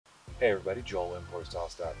Hey everybody,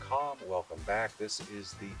 JoelImportSauce.com. Welcome back. This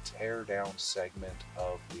is the teardown segment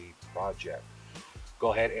of the project.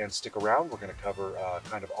 Go ahead and stick around. We're going to cover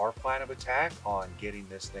kind of our plan of attack on getting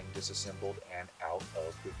this thing disassembled and out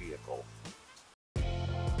of the vehicle.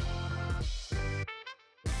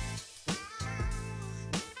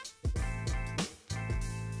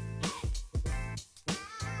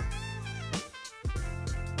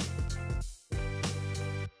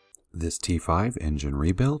 This T5 engine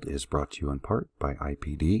rebuild is brought to you in part by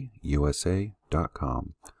IPDUSA.com.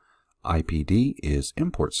 IPD is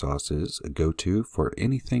Import Sauce's go-to for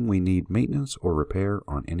anything we need maintenance or repair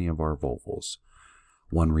on any of our Volvos.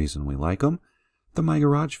 One reason we like them, the My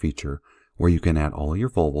Garage feature, where you can add all your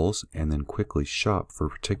Volvos and then quickly shop for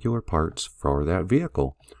particular parts for that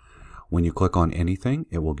vehicle. When you click on anything,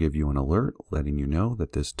 it will give you an alert letting you know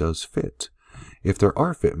that this does fit. If there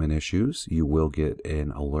are fitment issues, you will get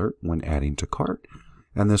an alert when adding to cart,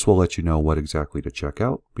 and this will let you know what exactly to check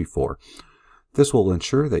out before. This will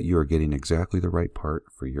ensure that you are getting exactly the right part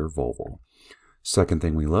for your Volvo. Second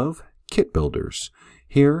thing we love, kit builders.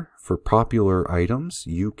 Here, for popular items,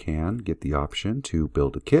 you can get the option to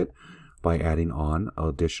build a kit by adding on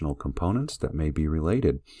additional components that may be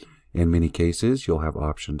related. In many cases, you'll have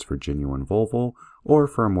options for genuine Volvo, or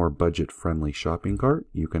for a more budget-friendly shopping cart,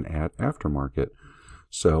 you can add aftermarket.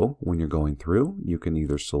 So, when you're going through, you can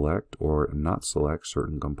either select or not select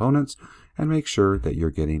certain components and make sure that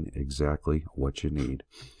you're getting exactly what you need.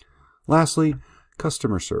 Lastly,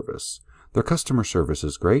 customer service. Their customer service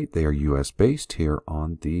is great. They are US-based here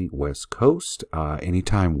on the West Coast.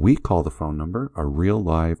 Anytime we call the phone number, a real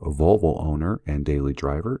live Volvo owner and daily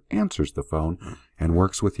driver answers the phone and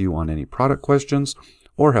works with you on any product questions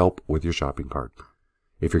or help with your shopping cart.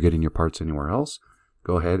 If you're getting your parts anywhere else,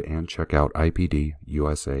 go ahead and check out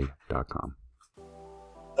IPDUSA.com.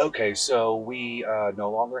 Okay, so we no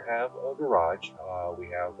longer have a garage. We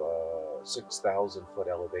have a 6,000 foot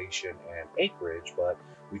elevation and acreage, but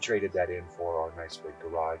we traded that in for our nice big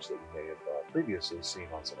garage that you may have previously seen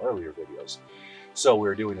on some earlier videos. So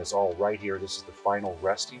we're doing this all right here. This is the final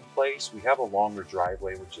resting place. We have a longer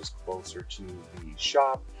driveway, which is closer to the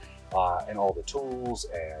shop and all the tools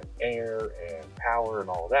and air and power and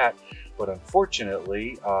all of that. But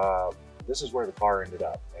unfortunately, this is where the car ended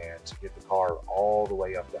up, and to get the car all the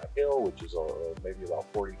way up that hill, which is maybe about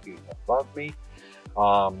 40 feet above me,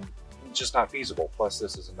 just not feasible. Plus,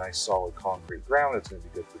 this is a nice solid concrete ground. It's going to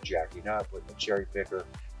be good for jacking up with the cherry picker,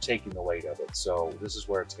 taking the weight of it. So this is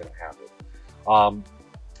where it's going to happen.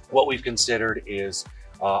 What we've considered is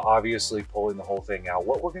obviously pulling the whole thing out.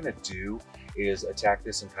 What we're going to do is attack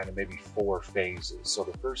this in kind of maybe 4 phases. So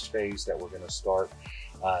the first phase that we're going to start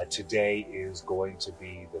today is going to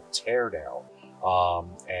be the teardown,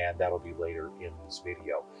 and that'll be later in this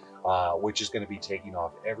video, which is going to be taking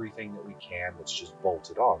off everything that we can that's just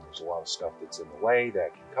bolted on. There's a lot of stuff that's in the way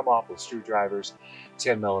that can come off with screwdrivers,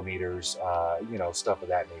 10 millimeters, stuff of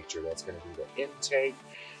that nature. That's going to be the intake.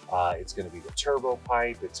 It's going to be the turbo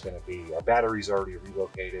pipe. It's going to be, our battery's already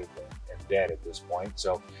relocated and dead at this point.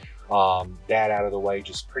 So that out of the way,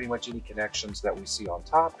 just pretty much any connections that we see on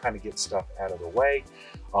top, kind of get stuff out of the way.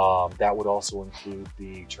 That would also include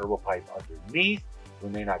the turbo pipe underneath. We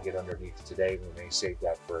may not get underneath today. We may save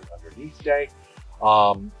that for an underneath day.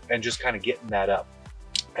 And just kind of getting that up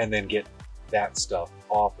and then get that stuff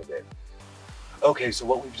off of it. Okay, so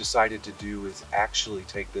what we've decided to do is actually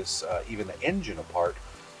take this, even the engine apart,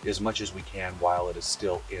 as much as we can while it is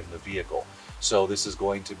still in the vehicle. So this is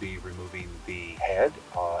going to be removing the head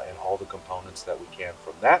and all the components that we can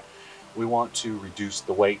from that. We want to reduce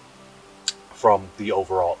the weight from the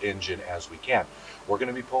overall engine as we can. We're going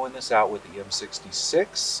to be pulling this out with the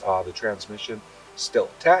M66, the transmission still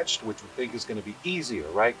attached, which we think is going to be easier,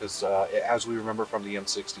 right? Because as we remember from the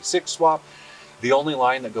M66 swap, the only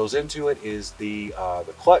line that goes into it is the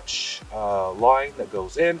clutch line that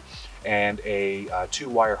goes in, and a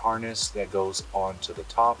 2-wire harness that goes onto the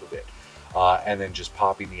top of it. And then just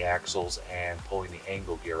popping the axles and pulling the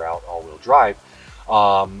angle gear out, all-wheel drive,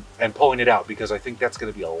 and pulling it out, because I think that's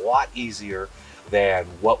going to be a lot easier than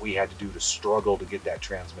what we had to do to struggle to get that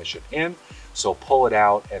transmission in. So pull it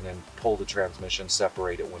out and then pull the transmission,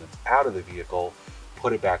 separate it when it's out of the vehicle,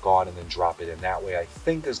 put it back on, and then drop it in. That way I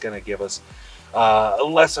think is going to give us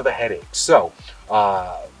less of a headache. So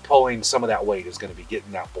pulling some of that weight is going to be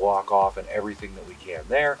getting that block off and everything that we can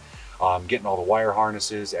there. Getting all the wire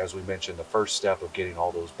harnesses, as we mentioned, the first step of getting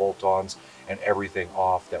all those bolt-ons and everything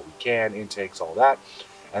off that we can, intakes, all that.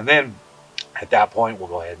 And then at that point, we'll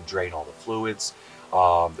go ahead and drain all the fluids,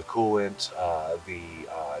 the coolant, the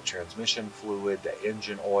transmission fluid, the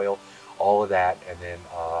engine oil, all of that, and then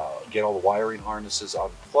get all the wiring harnesses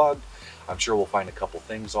unplugged. I'm sure we'll find a couple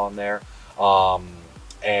things on there.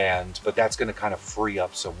 But that's going to kind of free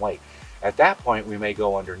up some weight. At that point, we may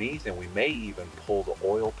go underneath and we may even pull the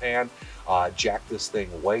oil pan, jack this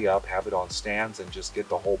thing way up, have it on stands, and just get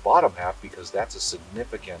the whole bottom half, because that's a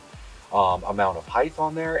significant amount of height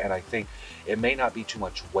on there. And I think it may not be too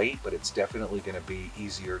much weight, but it's definitely going to be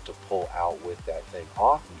easier to pull out with that thing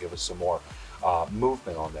off and give us some more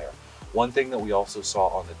movement on there. One thing that we also saw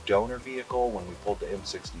on the donor vehicle when we pulled the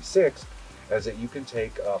M66 is that you can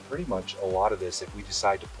take pretty much a lot of this. If we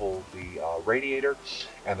decide to pull the radiator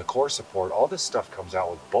and the core support, all this stuff comes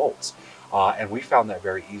out with bolts. And we found that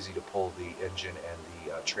very easy to pull the engine and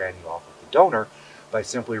the tranny off of the donor by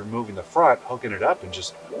simply removing the front, hooking it up, and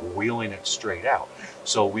just wheeling it straight out.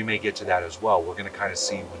 So we may get to that as well. We're going to kind of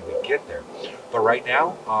see when we get there. But right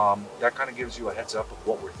now, that kind of gives you a heads up of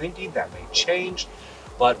what we're thinking. That may change,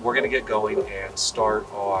 but we're going to get going and start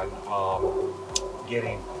on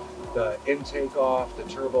getting the intake off, the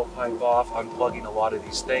turbo pipe off, unplugging a lot of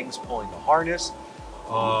these things, pulling the harness,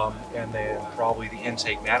 and then probably the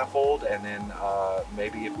intake manifold, and then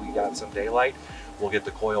maybe if we got some daylight, we'll get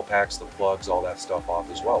the coil packs, the plugs, all that stuff off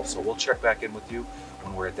as well. So we'll check back in with you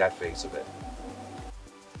when we're at that phase of it.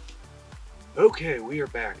 Okay, we are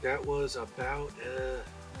back. That was about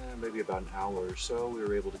maybe about an hour or so. We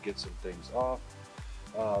were able to get some things off.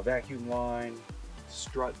 Vacuum line,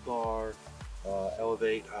 strut bar,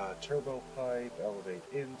 elevate turbo pipe, elevate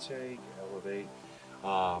intake, elevate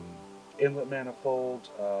inlet manifold,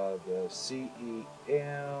 the CEM,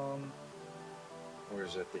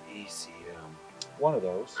 where's it, the ECM, one of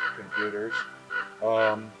those computers,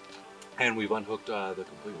 and we've unhooked the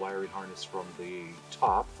complete wiring harness from the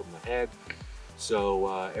top, from the head,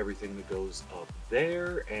 so everything that goes up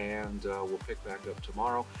there, and we'll pick back up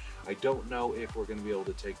tomorrow. I don't know if we're going to be able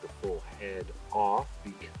to take the full head off,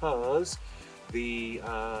 because the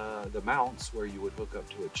mounts where you would hook up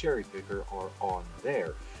to a cherry picker are on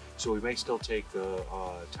there. So we may still take the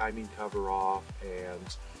timing cover off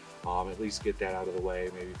and at least get that out of the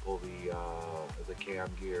way, maybe pull the cam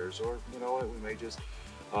gears, or you know what, we may just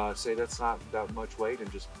say that's not that much weight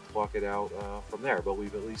and just pluck it out from there. But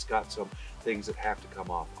we've at least got some things that have to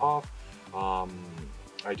come off.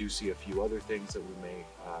 I do see a few other things that we may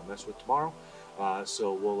mess with tomorrow,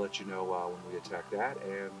 so we'll let you know when we attack that,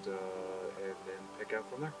 and then pick up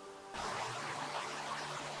from there.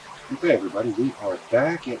 Okay, everybody, we are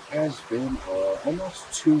back. It has been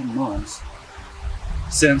almost 2 months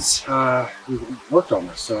since we worked on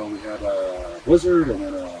this. So we had a blizzard and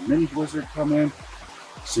then a mini blizzard come in,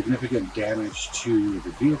 significant damage to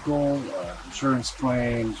the vehicle, insurance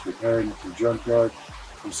claims, repairing it through junkyard.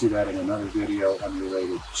 You'll see that in another video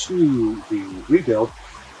unrelated to the rebuild.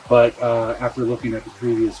 But after looking at the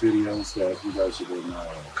previous videos that you guys have been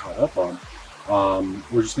caught up on,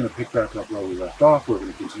 we're just going to pick back up where we left off. We're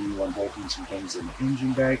going to continue unbolting some things in the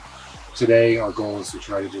engine bay. Today, our goal is to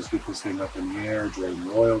try to just get this thing up in the air, drain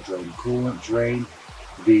the oil, drain the coolant, drain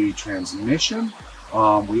the transmission.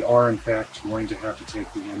 We are, in fact, going to have to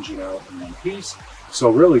take the engine out in one piece.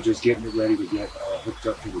 So really just getting it ready to get hooked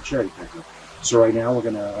up to the cherry picker. So right now, we're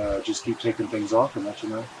going to just keep taking things off and let you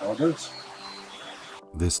know how it goes.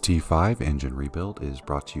 This T5 engine rebuild is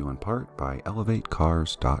brought to you in part by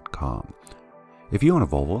ElevateCars.com. If you own a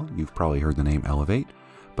Volvo, you've probably heard the name Elevate,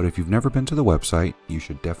 but if you've never been to the website, you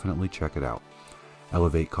should definitely check it out.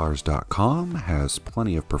 ElevateCars.com has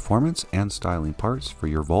plenty of performance and styling parts for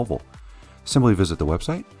your Volvo. Simply visit the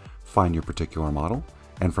website, find your particular model,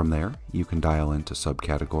 and from there, you can dial into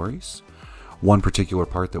subcategories. One particular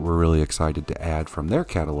part that we're really excited to add from their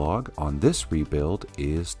catalog on this rebuild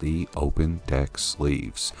is the open deck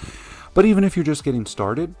sleeves. But even if you're just getting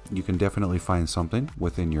started, you can definitely find something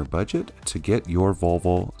within your budget to get your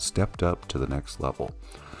Volvo stepped up to the next level.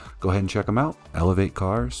 Go ahead and check them out,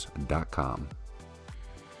 ElevateCars.com.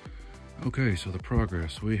 Okay, so the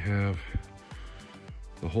progress. We have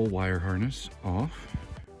the whole wire harness off.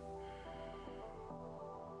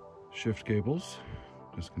 Shift cables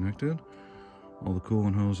disconnected. All the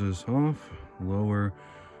coolant hoses off. Lower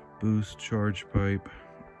boost charge pipe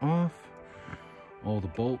off. All the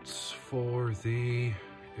bolts for the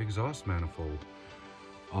exhaust manifold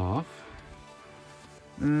off.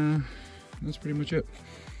 That's pretty much it.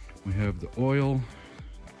 We have the oil,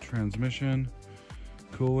 transmission,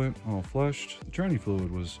 coolant all flushed. The tranny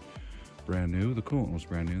fluid was brand new. The coolant was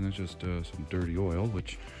brand new. And that's just some dirty oil,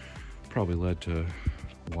 which probably led to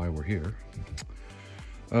why we're here.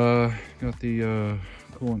 Got the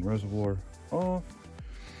coolant reservoir off.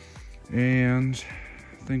 And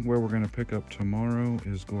I think where we're going to pick up tomorrow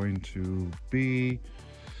is going to be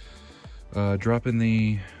Dropping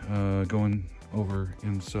the, going over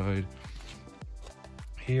inside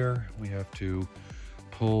here, we have to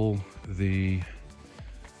pull the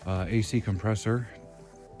AC compressor,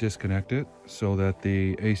 disconnect it so that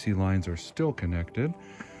the AC lines are still connected.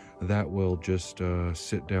 That will just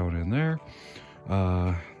sit down in there.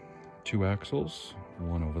 2 axles,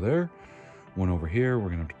 one over there, one over here. We're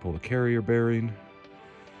gonna have to pull the carrier bearing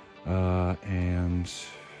and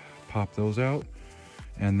pop those out.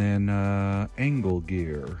 And then angle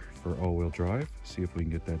gear for all-wheel drive. See if we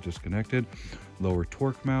can get that disconnected. Lower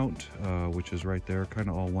torque mount, which is right there, kind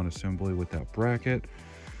of all one assembly with that bracket.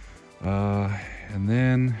 And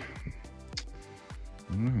then,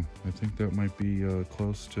 I don't know, I think that might be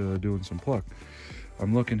close to doing some pluck.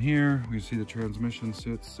 I'm looking here, we see the transmission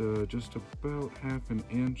sits just about ½ an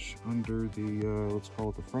inch under the, let's call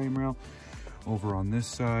it the frame rail. Over on this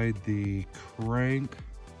side, the crank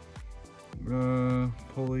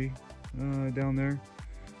pulley down there,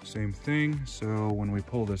 same thing. So when we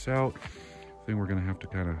pull this out, I think we're gonna have to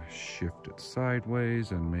kind of shift it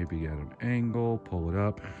sideways and maybe at an angle, pull it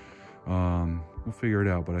up. We'll figure it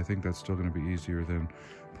out, but I think that's still gonna be easier than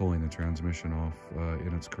pulling the transmission off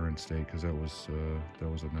in its current state, because that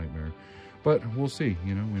was a nightmare. But we'll see,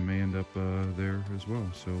 you know, we may end up there as well.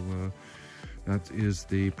 So that is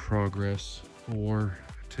the progress for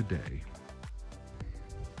today.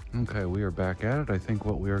 Okay, we are back at it. I think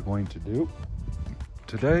what we are going to do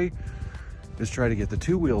today is try to get the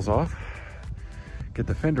 2 wheels off, get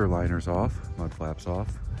the fender liners off, mud flaps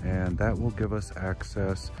off, and that will give us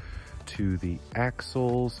access to the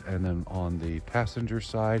axles, and then on the passenger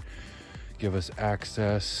side, give us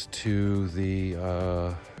access to the,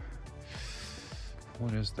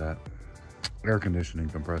 what is that? Air conditioning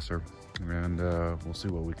compressor, and we'll see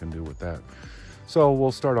what we can do with that. So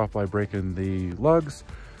we'll start off by breaking the lugs,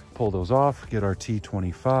 pull those off, get our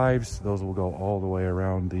T25s. Those will go all the way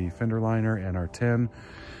around the fender liner, and our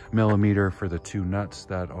 10mm for the 2 nuts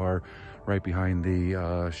that are right behind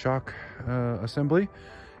the shock assembly,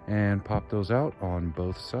 and pop those out on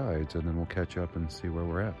both sides, and then we'll catch up and see where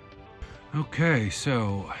we're at. Okay,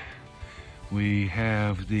 so we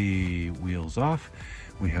have the wheels off,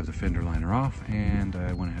 we have the fender liner off, and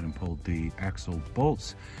I went ahead and pulled the axle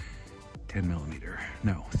bolts. 10mm,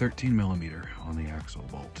 no, 13mm on the axle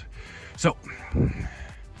bolt. So,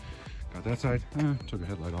 got that side, took a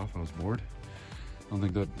headlight off, I was bored. Don't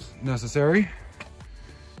think that's necessary.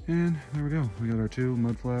 And there we go, we got our 2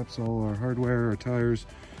 mud flaps, all our hardware, our tires,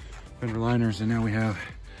 fender liners, and now we have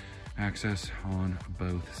access on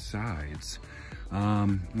both sides.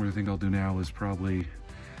 What I think I'll do now is probably,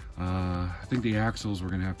 I think the axles, we're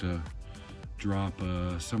gonna have to drop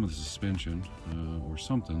some of the suspension or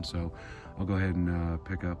something, so I'll go ahead and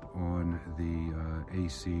pick up on the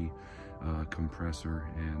AC compressor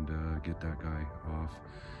and get that guy off,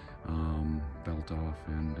 belt off,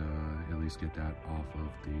 and at least get that off of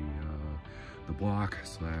the block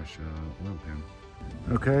slash oil pan.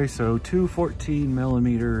 Okay, so 2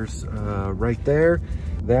 14mm right there.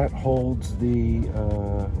 That holds the,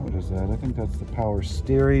 what is that? I think that's the power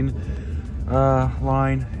steering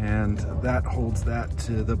line, and that holds that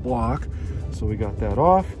to the block. So we got that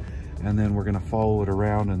off, and then we're gonna follow it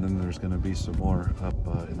around, and then there's gonna be some more up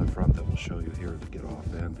in the front that we'll show you here to get off,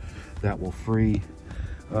 and that will free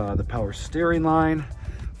the power steering line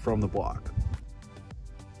from the block.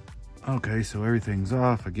 Okay, so everything's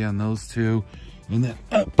off. Again, those 2. And then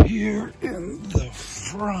up here in the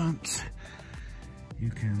front, you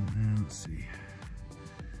can, let's see,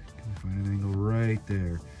 can we find an angle right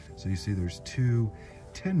there? So you see there's 2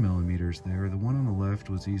 10mm there. The one on the left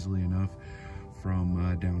was easily enough from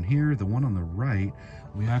down here. The one on the right,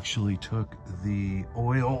 we actually took the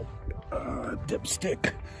oil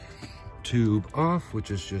dipstick tube off,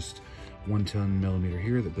 which is just 1 10mm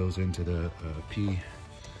here that goes into the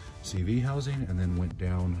PCV housing, and then went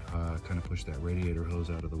down, kind of pushed that radiator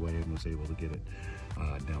hose out of the way, and was able to get it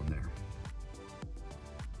down there.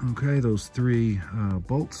 Okay, those 3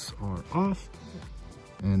 bolts are off,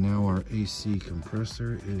 and now our AC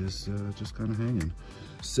compressor is just kind of hanging,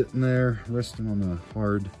 sitting there, resting on the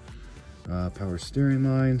hard power steering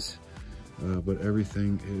lines, but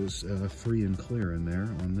everything is free and clear in there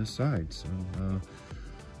on this side, so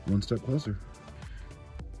one step closer.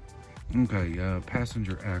 Okay,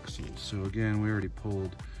 passenger axles. So again, we already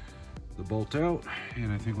pulled the bolt out,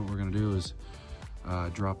 and I think what we're gonna do is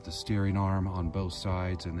drop the steering arm on both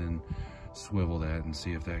sides and then swivel that and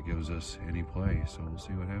see if that gives us any play. So we'll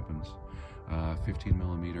see what happens.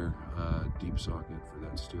 15mm deep socket for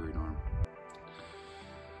that steering arm.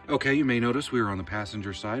 Okay, you may notice we were on the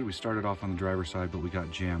passenger side. We started off on the driver's side, but we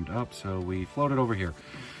got jammed up, so we floated over here.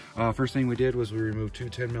 First thing we did was we removed two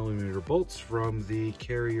 10mm bolts from the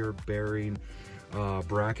carrier bearing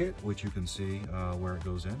bracket, which you can see where it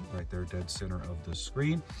goes in, right there, dead center of the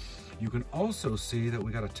screen. You can also see that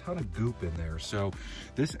we got a ton of goop in there. So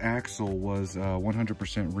this axle was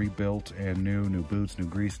 100% rebuilt and new boots, new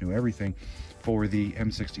grease, new everything for the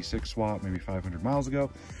M66 swap maybe 500 miles ago.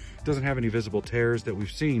 It doesn't have any visible tears that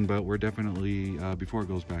we've seen, but we're definitely, before it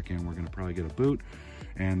goes back in, we're gonna probably get a boot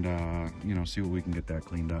and you know, see what we can get that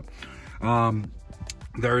cleaned up.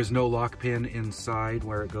 There is no lock pin inside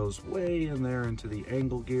where it goes way in there into the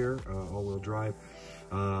angle gear, all-wheel drive.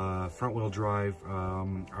 Front wheel drive,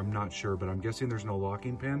 I'm not sure, but I'm guessing there's no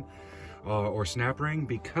locking pin or snap ring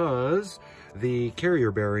because the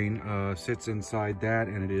carrier bearing sits inside that,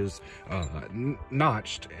 and it is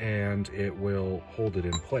notched, and it will hold it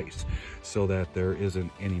in place so that there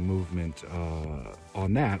isn't any movement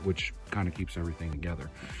on that, which kind of keeps everything together.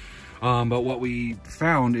 But what we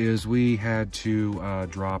found is we had to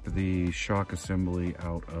drop the shock assembly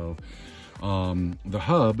out of the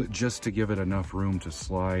hub just to give it enough room to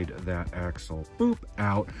slide that axle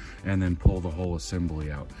out and then pull the whole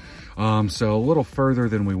assembly out. So a little further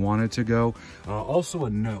than we wanted to go. Also a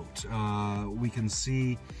note, we can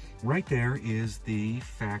see right there is the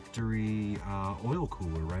factory oil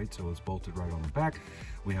cooler, right? So it's bolted right on the back.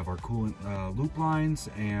 We have our coolant loop lines,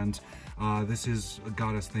 and this has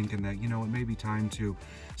got us thinking that, you know, it may be time to,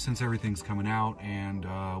 since everything's coming out and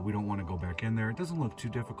we don't want to go back in there. It doesn't look too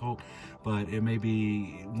difficult, but it may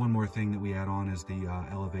be one more thing that we add on is the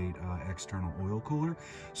Elevate external oil cooler.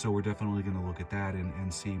 So we're definitely going to look at that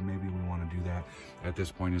and see maybe we want to do that at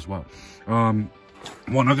this point as well.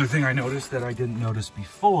 One other thing I noticed that I didn't notice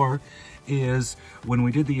before is when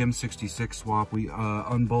we did the M66 swap, we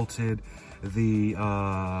unbolted the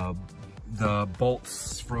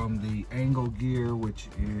bolts from the angle gear, which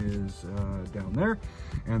is down there,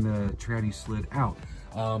 and the tranny slid out.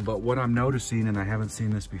 But what I'm noticing, and I haven't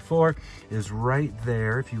seen this before, is right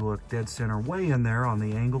there, if you look dead center way in there on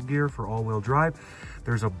the angle gear for all-wheel drive,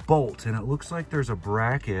 there's a bolt, and it looks like there's a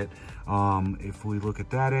bracket. If we look at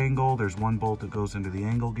that angle, there's one bolt that goes into the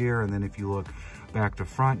angle gear, and then if you look back to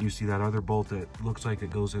front, you see that other bolt that looks like it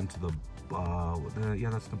goes into the yeah,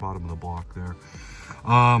 that's the bottom of the block there.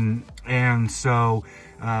 And so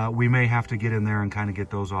we may have to get in there and kind of get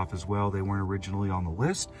those off as well. They weren't originally on the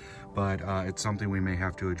list, but it's something we may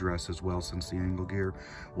have to address as well, since the angle gear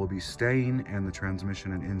will be staying and the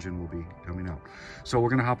transmission and engine will be coming out. So we're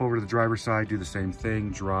gonna hop over to the driver's side, do the same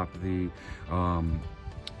thing, drop the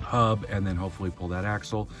hub, and then hopefully pull that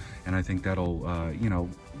axle. And I think that'll, you know,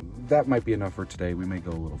 that might be enough for today. We may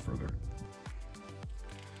go a little further.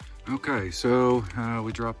 Okay, so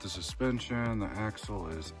we dropped the suspension. The axle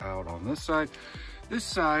is out on this side. This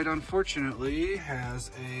side, unfortunately,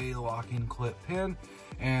 has a locking clip pin,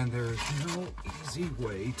 and there's no easy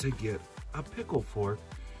way to get a pickle fork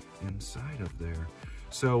inside of there.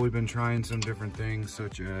 So we've been trying some different things,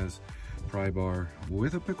 such as pry bar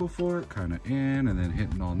with a pickle fork, kind of in, and then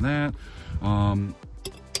hitting on that.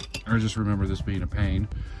 I just remember this being a pain,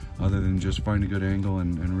 other than just find a good angle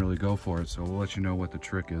and really go for it. So we'll let you know what the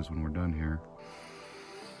trick is when we're done here.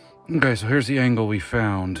 Okay, so here's the angle we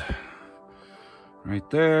found. Right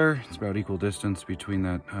there, it's about equal distance between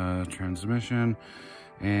that transmission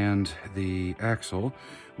and the axle.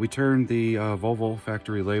 We turned the Volvo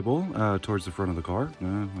factory label towards the front of the car. I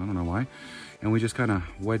don't know why. And we just kind of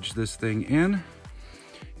wedged this thing in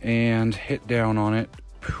and hit down on it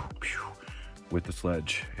with the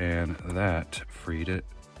sledge, and that freed it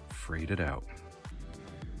out.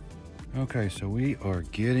 Okay, so we are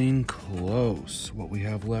getting close. What we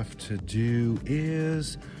have left to do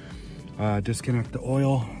is disconnect the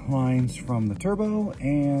oil lines from the turbo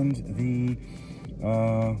and the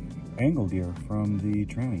angle gear from the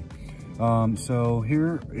tranny. So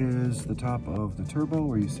here is the top of the turbo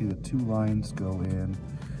where you see the two lines go in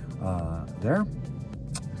there.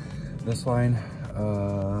 This line,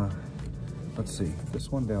 let's see, this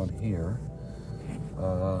one down here,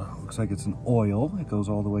 looks like it's an oil. It goes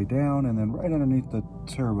all the way down, and then right underneath the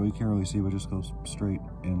turbo, you can't really see, but it just goes straight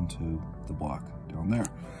into the block down there.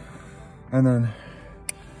 And then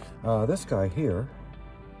this guy here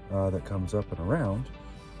that comes up and around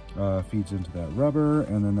feeds into that rubber,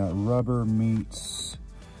 and then that rubber meets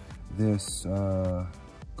this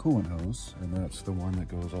coolant hose, and that's the one that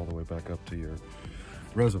goes all the way back up to your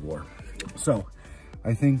reservoir. So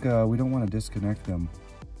I think we don't want to disconnect them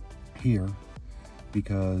here,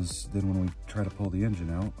 because then when we try to pull the engine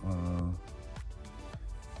out,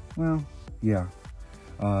 well, yeah,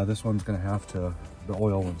 this one's gonna have to, the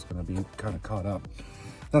oil one's gonna be kind of caught up.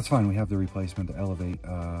 That's fine, we have the replacement, the Elevate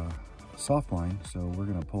soft line, so we're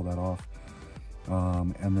gonna pull that off.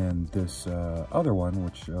 And then this other one,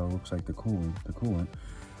 which looks like the coolant,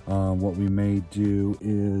 what we may do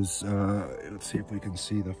is, let's see if we can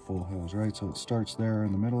see the full hose, right? So it starts there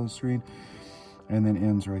in the middle of the screen and then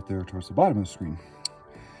ends right there towards the bottom of the screen.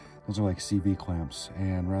 Those are like CV clamps,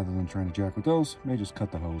 and rather than trying to jack with those, may just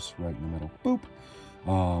cut the hose right in the middle, boop.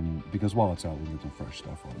 Because while it's out, we need some fresh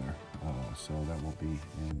stuff on there, so that won't be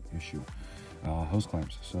an issue. Hose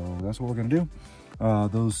clamps, so that's what we're gonna do.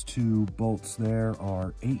 Those two bolts there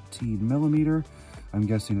are 18 millimeter. I'm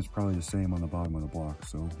guessing it's probably the same on the bottom of the block,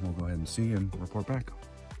 so we'll go ahead and see and report back.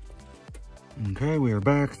 Okay, we are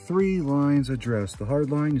back. 3 lines addressed. The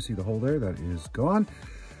hard line, you see the hole there, that is gone.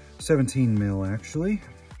 17 mil actually.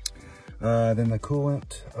 Then the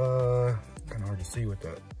coolant, kind of hard to see with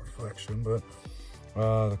that reflection, but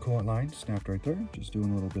the coolant line snapped right there, just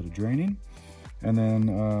doing a little bit of draining. And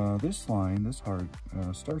then this line, this hard,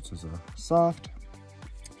 starts as a soft,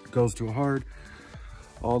 goes to a hard,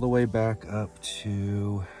 all the way back up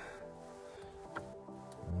to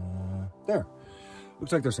there.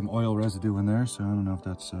 Looks like there's some oil residue in there, so I don't know if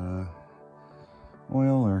that's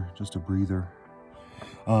oil or just a breather.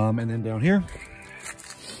 And then down here,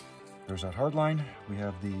 there's that hard line. We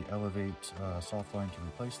have the Elevate soft line to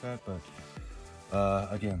replace that, but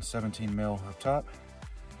again, 17 mil up top,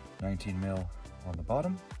 19 mil on the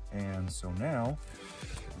bottom. And so now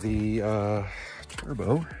the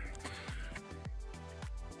turbo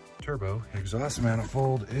exhaust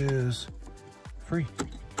manifold is free.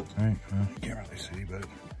 All right, you can't really see, but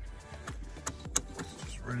it's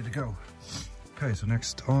just ready to go. Okay, so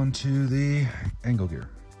next on to the angle gear.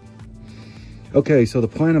 Okay, so the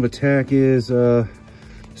plan of attack is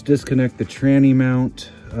let's disconnect the tranny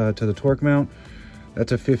mount to the torque mount.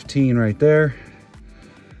 That's a 15 right there.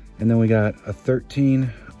 And then we got a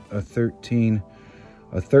 13, a 13,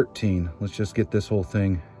 a 13. Let's just get this whole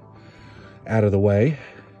thing out of the way.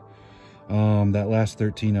 That last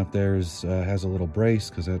 13 up there is has a little brace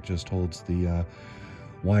because that just holds the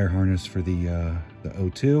wire harness for the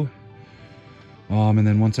O2. And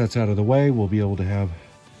then once that's out of the way, we'll be able to have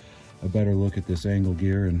a better look at this angle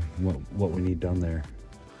gear and what we need done there.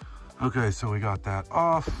 Okay, so we got that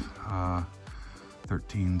off.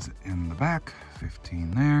 13's in the back,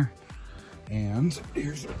 15 there. And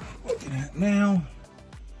here's what we're looking at now.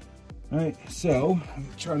 All right, so I'm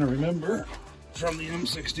trying to remember from the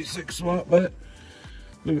M66 swap, but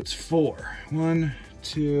I believe it's 4. 1,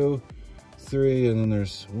 2, 3, and then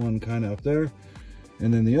there's one kind of up there.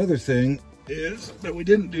 And then the other thing is that we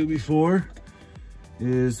didn't do before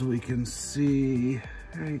is we can see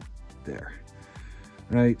right there.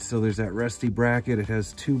 Right, so there's that rusty bracket. It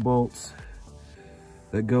has 2 bolts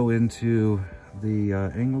that go into the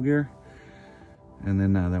angle gear, and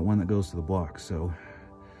then that one that goes to the block. So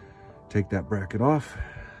take that bracket off,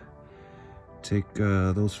 take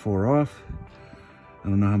those 4 off. I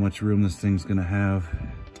don't know how much room this thing's gonna have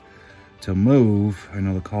to move. I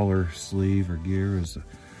know the collar sleeve or gear is a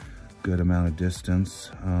good amount of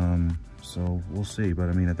distance, so we'll see. But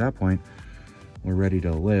I mean, at that point, we're ready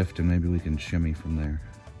to lift, and maybe we can shimmy from there.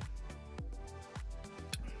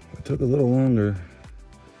 It took a little longer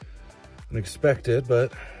than expected,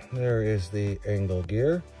 but there is the angle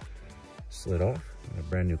gear. Slid off. A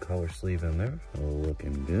brand new collar sleeve in there.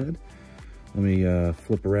 Looking good. Let me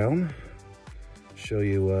flip around, show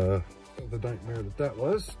you the nightmare that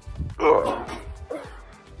was. Ugh.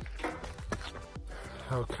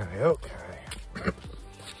 Okay. All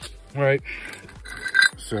right.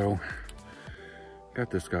 So, got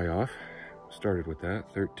this guy off. Started with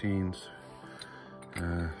that. 13s,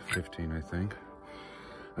 15, I think.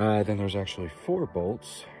 Then there's actually 4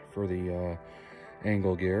 bolts for the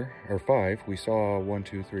angle gear, or 5. We saw 1,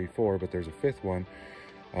 2, 3, 4, but there's a 5th one,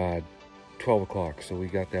 12 o'clock. So we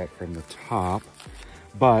got that from the top.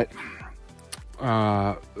 But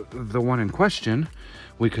the one in question,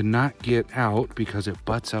 we could not get out because it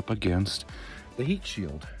butts up against the heat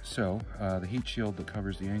shield. So the heat shield that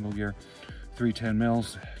covers the angle gear, 310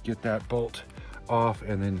 mils, get that bolt off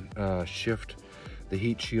and then shift the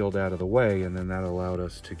heat shield out of the way, and then that allowed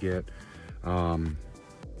us to get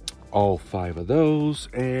all 5 of those.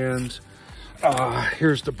 And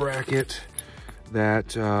here's the bracket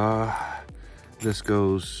that this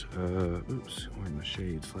goes, oops, we're in the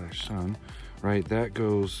shade / sun, right? That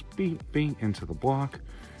goes beep into the block,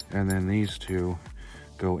 and then these 2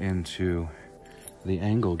 go into the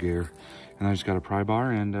angle gear. And I just got a pry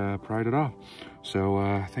bar and pried it off. So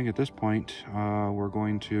I think at this point, we're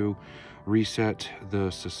going to reset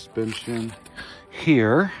the suspension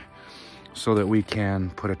here so that we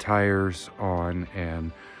can put a tires on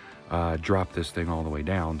and drop this thing all the way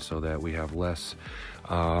down so that we have less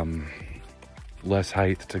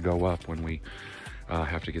height to go up when we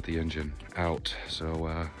have to get the engine out.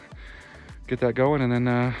 So get that going, and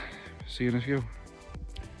then see you in a few.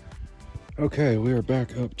 Okay, we are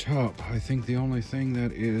back up top. I think the only thing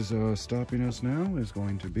that is stopping us now is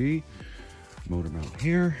going to be motor mount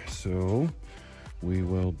here. So we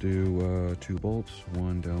will do 2 bolts,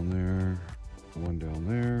 one down there, one down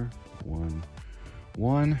there,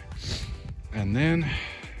 one, and then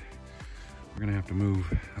we're gonna have to move,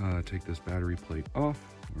 take this battery plate off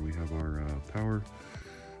where we have our power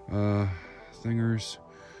thingers,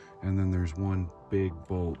 and then there's one big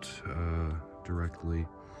bolt directly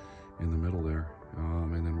in the middle there,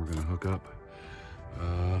 and then we're gonna hook up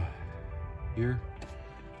here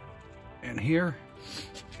and here,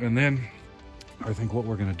 and then I think what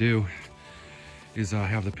we're gonna do is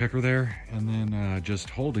have the picker there, and then just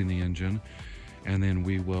holding the engine, and then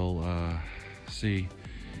we will see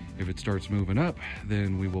if it starts moving up.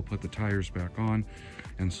 Then we will put the tires back on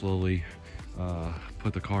and slowly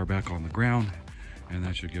put the car back on the ground, and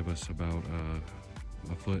that should give us about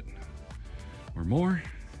a foot or more,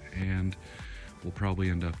 and we'll probably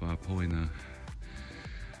end up pulling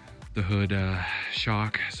the hood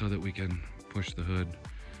shock so that we can push the hood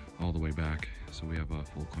all the way back so we have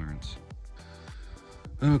full clearance.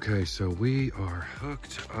 Okay, so we are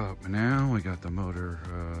hooked up now. We got the motor,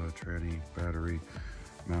 tranny, battery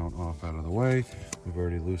mount off out of the way. We've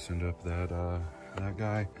already loosened up that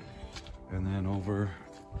guy. And then over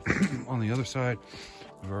on the other side,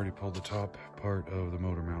 we've already pulled the top part of the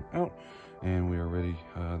motor mount out, and we are ready.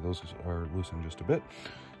 Those are loosened just a bit.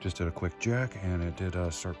 Just did a quick jack, and it did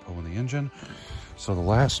start pulling the engine. So the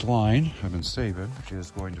last line I've been saving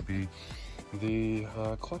is going to be the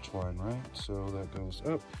clutch line, right? So that goes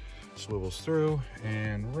up, swivels through,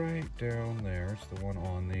 and right down there, it's the one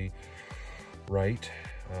on the right.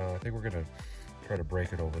 I think we're gonna try to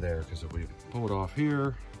break it over there, because if we pull it off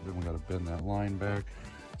here, then we gotta bend that line back.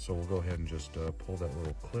 So we'll go ahead and just pull that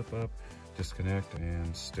little clip up, disconnect,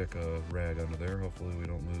 and stick a rag under there. Hopefully we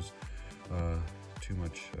don't lose too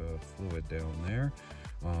much fluid down there.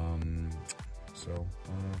 So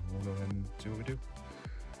we'll go ahead and see what we do.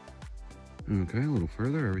 Okay, a little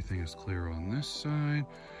further, everything is clear on this side.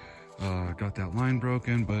 Got that line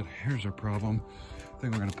broken, but here's our problem. I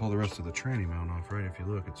think we're gonna pull the rest of the tranny mount off, right? If you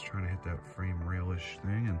look, it's trying to hit that frame rail-ish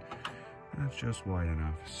thing, and that's just wide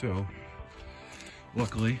enough. So,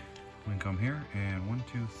 luckily, we can come here, and 1,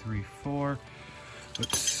 2, 3, 4.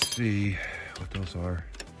 Let's see what those are.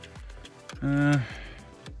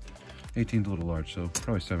 18's a little large, so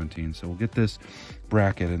probably 17. So we'll get this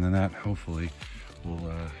bracket, and then that hopefully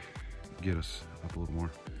will get us up a little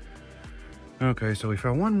more. Okay, so we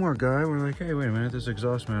found one more guy. We're like, hey, wait a minute, this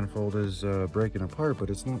exhaust manifold is breaking apart,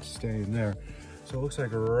 but it's not staying there. So it looks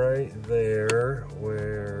like right there,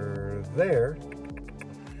 where there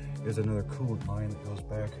is another coolant line that goes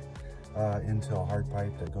back into a hard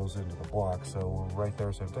pipe that goes into the block. So right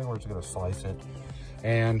there, same thing, we're just gonna slice it,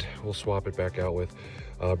 and we'll swap it back out with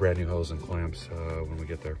brand new hose and clamps when we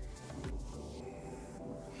get there.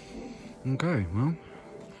 Okay, well,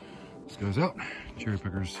 this goes out, cherry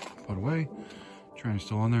picker's put away, tranny's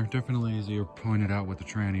still on there. Definitely easier pointed out with the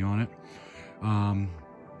tranny on it.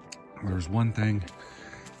 There's one thing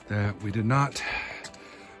that we did not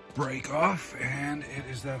break off, and it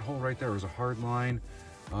is that hole right there. There's a hard line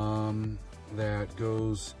that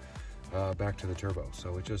goes back to the turbo.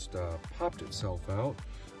 So it just popped itself out,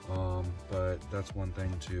 but that's one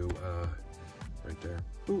thing to, right there,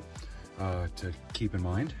 to keep in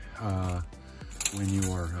mind when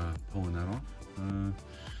you are pulling that off.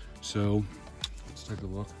 So let's take a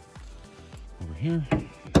look over here,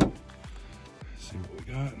 see what we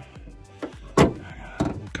got.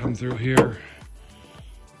 We'll come through here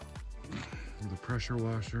with a pressure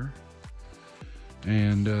washer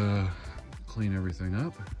and clean everything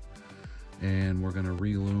up, and we're gonna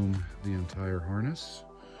relume the entire harness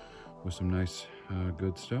with some nice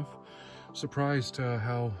good stuff. Surprised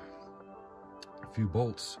how few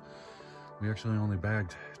bolts. We actually only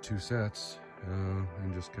bagged 2 sets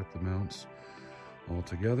and just kept the mounts all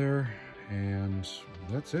together, and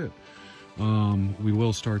that's it. We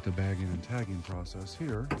will start the bagging and tagging process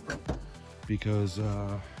here, because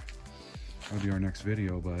that'll be our next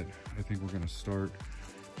video, but I think we're gonna start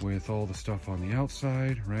with all the stuff on the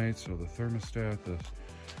outside, right? So the thermostat, the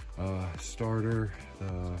starter,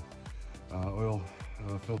 the oil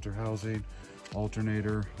filter housing,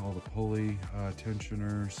 alternator, all the pulley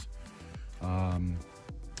tensioners,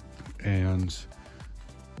 and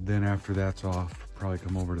then after that's off, probably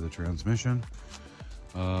come over to the transmission,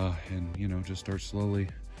 and you know, just start slowly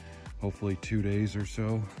hopefully 2 days or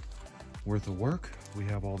so worth of work. We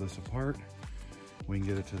have all this apart. We can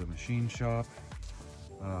get it to the machine shop.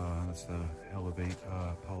 That's the Elevate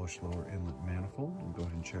polished lower inlet manifold. We'll go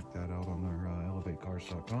ahead and check that out on our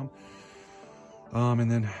elevatecars.com.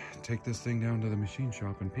 And then take this thing down to the machine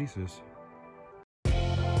shop in pieces